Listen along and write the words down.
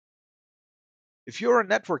If you're a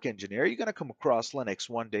network engineer, you're going to come across Linux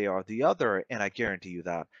one day or the other, and I guarantee you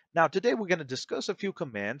that. Now, today we're going to discuss a few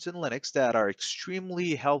commands in Linux that are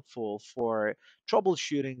extremely helpful for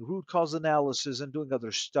troubleshooting, root cause analysis, and doing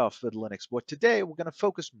other stuff with Linux. But today we're going to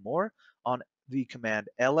focus more on the command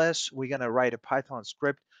ls. We're going to write a Python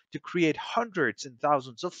script to create hundreds and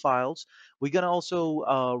thousands of files. We're going to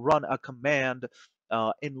also run a command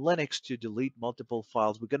in Linux to delete multiple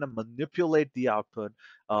files. We're going to manipulate the output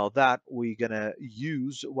that we're going to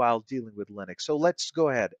use while dealing with Linux. So let's go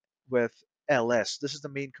ahead with ls. This is the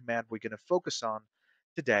main command we're going to focus on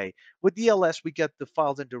today. With the ls, we get the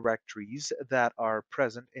files and directories that are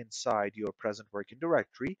present inside your present working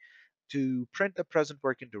directory. To print the present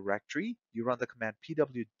working directory, you run the command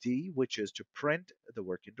pwd, which is to print the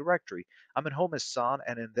working directory. I'm in home as son,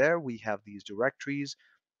 and in there we have these directories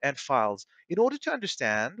and files. In order to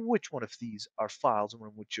understand which one of these are files and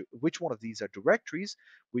which one of these are directories,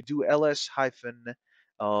 we do ls hyphen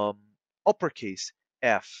um, uppercase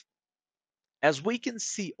F. As we can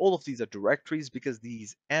see, all of these are directories because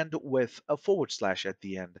these end with a forward slash at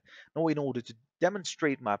the end. Now, in order to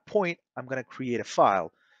demonstrate my point, I'm going to create a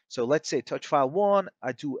file. So let's say touch file 1,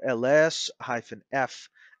 I do ls-f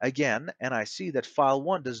again, and I see that file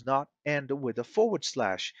 1 does not end with a forward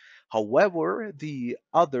slash. However, the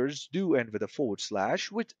others do end with a forward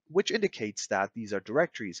slash, which indicates that these are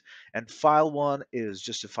directories. And file 1 is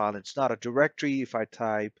just a file, it's not a directory. If I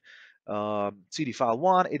type cd file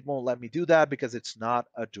 1, it won't let me do that because it's not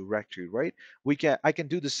a directory, right? I can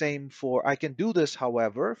do the same for, I can do this,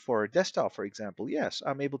 however, for desktop, for example. Yes,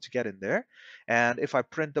 I'm able to get in there. And if I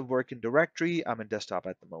print the working directory, I'm in desktop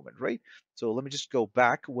at the moment, right? So let me just go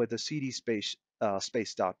back with the cd space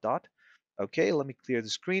dot dot. Okay, let me clear the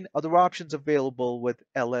screen. Other options available with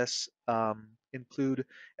ls include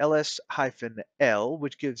ls-l,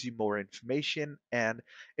 which gives you more information, and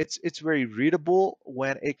it's very readable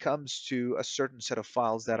when it comes to a certain set of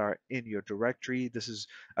files that are in your directory. This is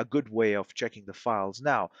a good way of checking the files.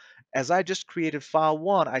 Now, as I just created file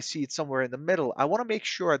 1, I see it somewhere in the middle. I want to make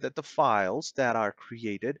sure that the files that are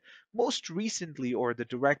created most recently, or the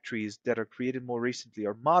directories that are created more recently,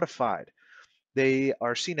 are modified. They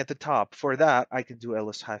are seen at the top. For that, I can do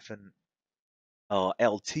ls hyphen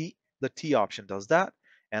LT. The T option does that.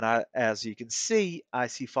 And as you can see, I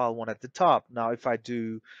see file 1 at the top. Now, if I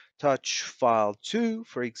do touch file 2,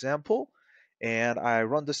 for example, and I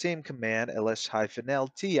run the same command,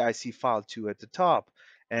 ls-lt, I see file 2 at the top.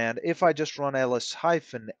 And if I just run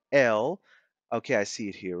ls-l, okay, I see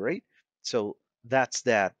it here, right? So that's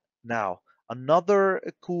that. Now, another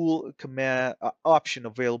cool command option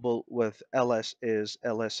available with ls is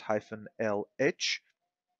ls-lh.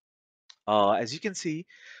 As you can see,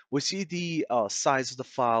 we see the size of the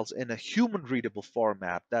files in a human readable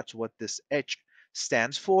format. That's what this H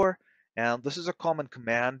stands for. And this is a common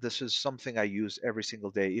command. This is something I use every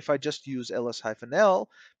single day. If I just use ls-l,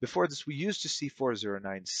 before this we used to see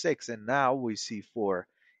 4096, and now we see 4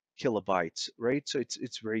 kilobytes, right? So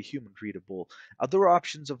it's very human readable. Other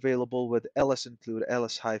options available with ls include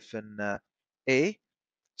ls-a.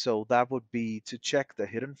 So that would be to check the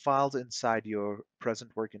hidden files inside your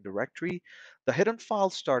present working directory. The hidden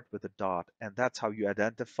files start with a dot, and that's how you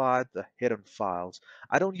identify the hidden files.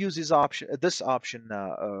 I don't use this option.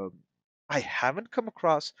 I haven't come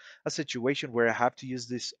across a situation where I have to use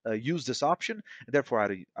this option, and therefore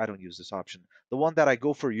I don't use this option. The one that I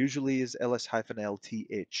go for usually is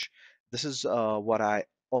ls-lth. This is what I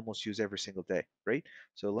almost use every single day, right?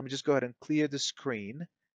 So let me just go ahead and clear the screen.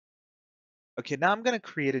 Okay, now I'm going to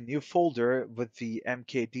create a new folder with the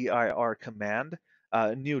mkdir command,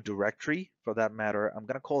 a new directory for that matter. I'm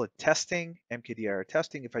going to call it testing, mkdir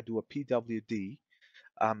testing. If I do a pwd,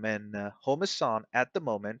 I'm in home is on at the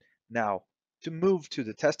moment. Now, to move to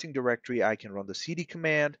the testing directory, I can run the cd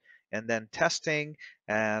command and then testing.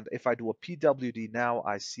 And if I do a pwd now,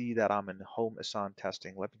 I see that I'm in home is on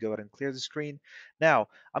testing. Let me go ahead and clear the screen. Now,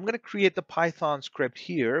 I'm going to create the Python script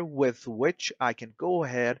here with which I can go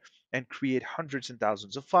ahead and create hundreds and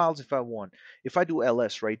thousands of files if I want. If I do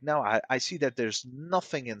ls right now, I see that there's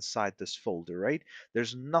nothing inside this folder, right?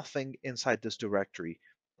 There's nothing inside this directory.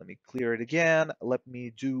 Let me clear it again. Let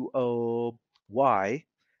me do a y.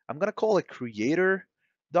 I'm going to call it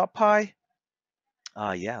creator.py.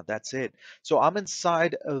 Yeah, that's it. So I'm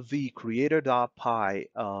inside of the creator.py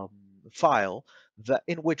file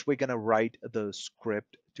in which we're going to write the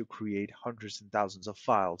script to create hundreds and thousands of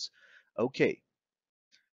files. Okay,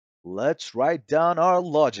 let's write down our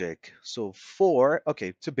logic. So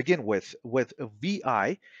okay, to begin with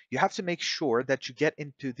VI, you have to make sure that you get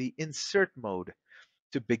into the insert mode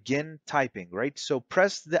to begin typing, right? So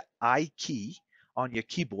press the I key on your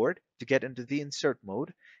keyboard to get into the insert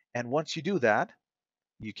mode. And once you do that,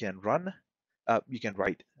 you can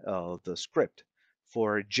write the script.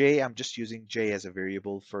 For J, I'm just using J as a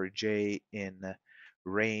variable for J in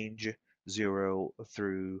range 0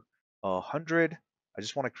 through 100. I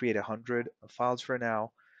just want to create 100 files for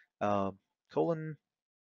now. Uh, colon.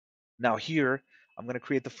 Now here, I'm going to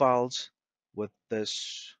create the files with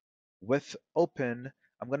this with open.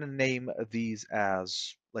 I'm going to name these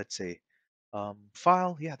as, let's say,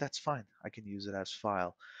 file. Yeah, that's fine. I can use it as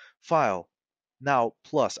file. File. Now,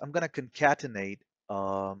 plus, I'm going to concatenate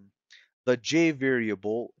the J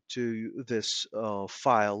variable to this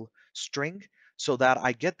file string so that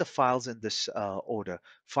I get the files in this order.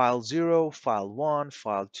 File 0, file 1,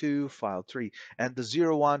 file 2, file 3. And the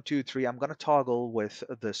 0, 1, 2, 3, I'm going to toggle with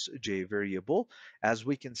this J variable. As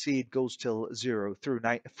we can see, it goes till 0 through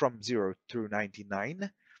 9, from 0 through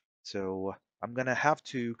 99. So I'm going to have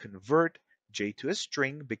to convert J to a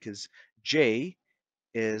string because J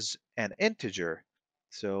is an integer.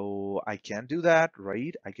 So I can do that,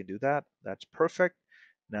 right? I can do that. That's perfect.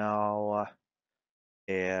 Now,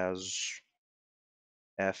 as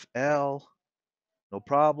FL, no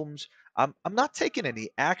problems. I'm not taking any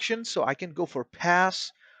action, so I can go for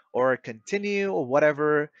pass or continue or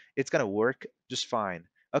whatever. It's going to work just fine.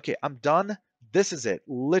 Okay, I'm done. This is it,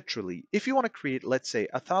 literally. If you want to create, let's say,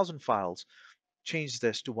 1,000 files, change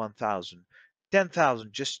this to 1,000.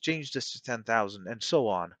 10,000, just change this to 10,000, and so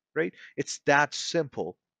on, right? It's that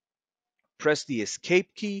simple. Press the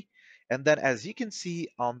escape key, and then as you can see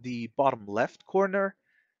on the bottom left corner,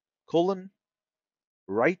 colon,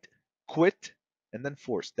 right, quit, and then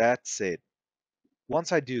force. That's it.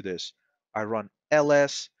 Once I do this, I run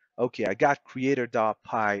ls. Okay, I got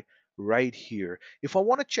creator.py right here. If I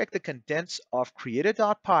want to check the contents of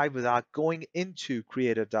creator.py without going into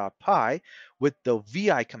creator.py with the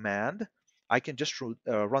vi command, I can just run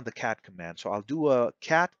the cat command. So I'll do a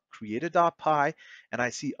cat creator.py and I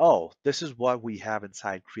see, oh, this is what we have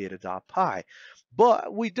inside creator.py.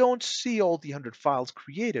 But we don't see all the 100 files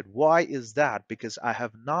created. Why is that? Because I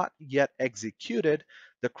have not yet executed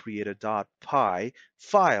the creator.py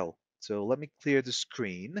file. So let me clear the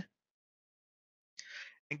screen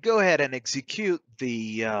and go ahead and execute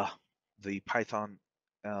the Python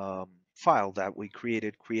file that we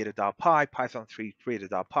created, creator.py, python3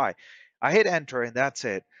 creator.py. I hit enter and that's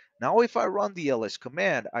it. Now if I run the ls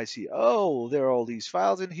command, I see, oh, there are all these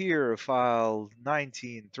files in here, file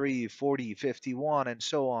 19, 3, 40, 51, and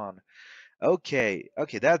so on. Okay,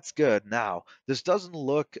 that's good. Now, this doesn't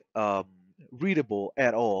look readable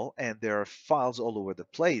at all, and there are files all over the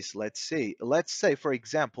place. Let's say, for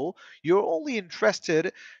example, you're only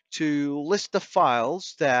interested to list the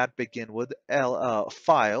files that begin with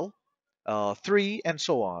file 3 and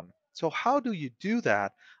so on. So how do you do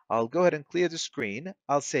that? I'll go ahead and clear the screen.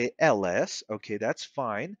 I'll say ls. Okay, that's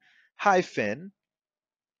fine. Hyphen.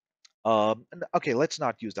 Okay, let's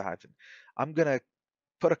not use the hyphen. I'm gonna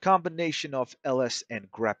put a combination of ls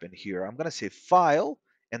and grep in here. I'm going to say file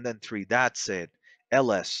and then 3. That's it.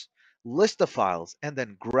 ls, list the files, and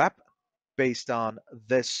then grep based on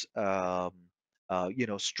this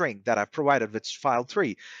string that I've provided with file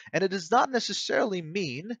 3. And it does not necessarily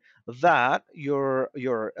mean that your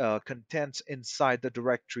contents inside the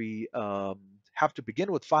directory have to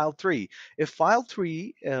begin with file 3. If file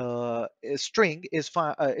 3 string is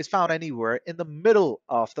found anywhere in the middle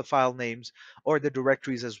of the file names or the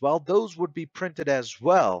directories as well, those would be printed as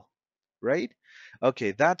well, right?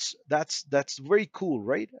 Okay, that's very cool,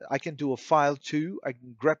 right? I can do a file 2, I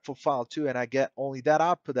can grep for file 2, and I get only that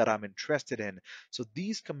output that I'm interested in. So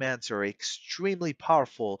these commands are extremely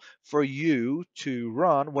powerful for you to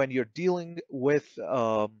run when you're dealing with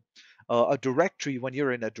a directory, when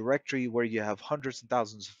you're in a directory where you have hundreds and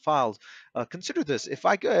thousands of files. Consider this: if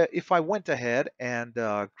I went ahead and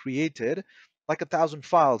created like 1,000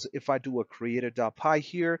 files, if I do a creator.py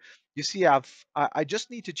here, you see I just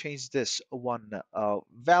need to change this one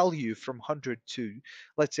value from 100 to,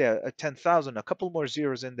 let's say, a 10,000, a couple more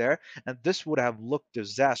zeros in there, and this would have looked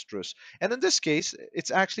disastrous. And in this case,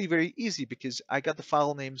 it's actually very easy because I got the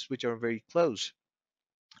file names which are very close,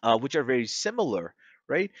 which are very similar,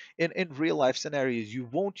 right? In real life scenarios, you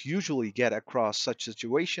won't usually get across such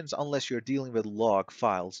situations unless you're dealing with log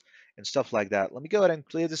files and stuff like that. Let me go ahead and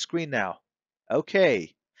clear the screen now.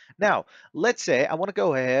 Okay. Now, let's say I want to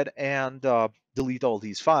go ahead and delete all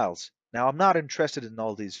these files. Now, I'm not interested in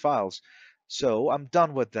all these files, so I'm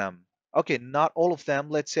done with them. Okay, not all of them.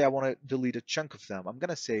 Let's say I want to delete a chunk of them. I'm going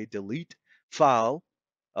to say delete file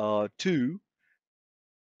 2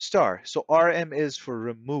 star. So RM is for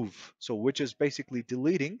remove, so which is basically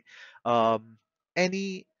deleting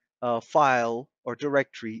any file or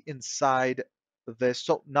directory inside this.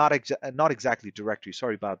 So not exactly directory,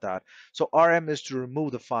 sorry about that. So rm is to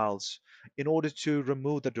remove the files. In order to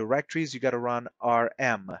remove the directories, you got to run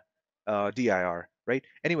rm dir, right?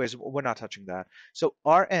 Anyways, we're not touching that. So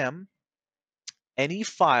rm, any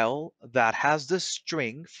file that has the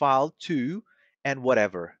string file2 and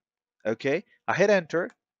whatever. Okay, I hit enter,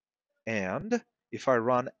 and if I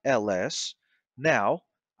run ls, now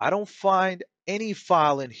I don't find any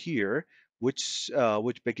file in here which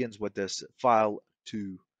begins with this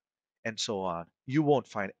file2 and so on. You won't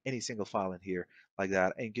find any single file in here like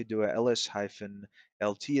that. And you can do a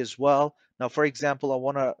ls-lt as well. Now, for example, I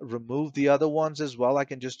want to remove the other ones as well. I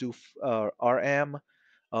can just do rm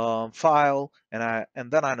file,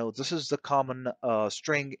 and then I know this is the common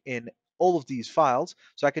string in all of these files.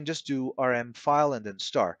 So I can just do rm file and then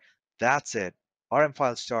star. That's it. Rm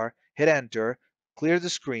file star, hit enter, clear the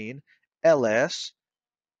screen, ls,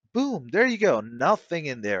 boom, there you go. Nothing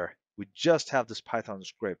in there. We just have this Python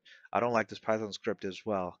script. I don't like this Python script as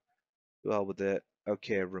well. Well, with it,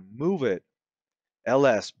 okay, remove it.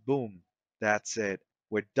 ls, boom, that's it.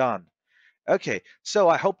 We're done. Okay, so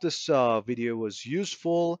I hope this video was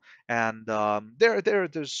useful, and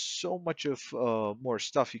there's so much of more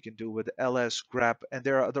stuff you can do with ls grep, and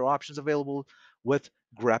there are other options available with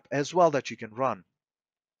grep as well that you can run.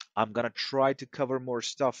 I'm gonna try to cover more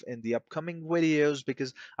stuff in the upcoming videos,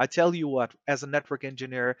 because I tell you what, as a network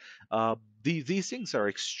engineer, these things are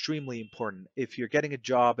extremely important. If you're getting a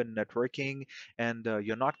job in networking and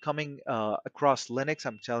you're not coming across Linux,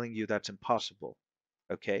 I'm telling you that's impossible.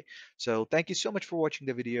 Okay, so thank you so much for watching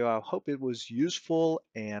the video. I hope it was useful,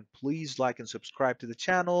 and please like and subscribe to the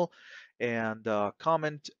channel, and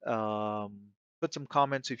comment. Put some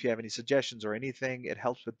comments if you have any suggestions or anything. It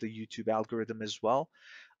helps with the YouTube algorithm as well.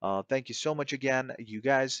 Thank you so much again. You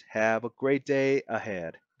guys have a great day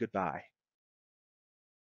ahead. Goodbye.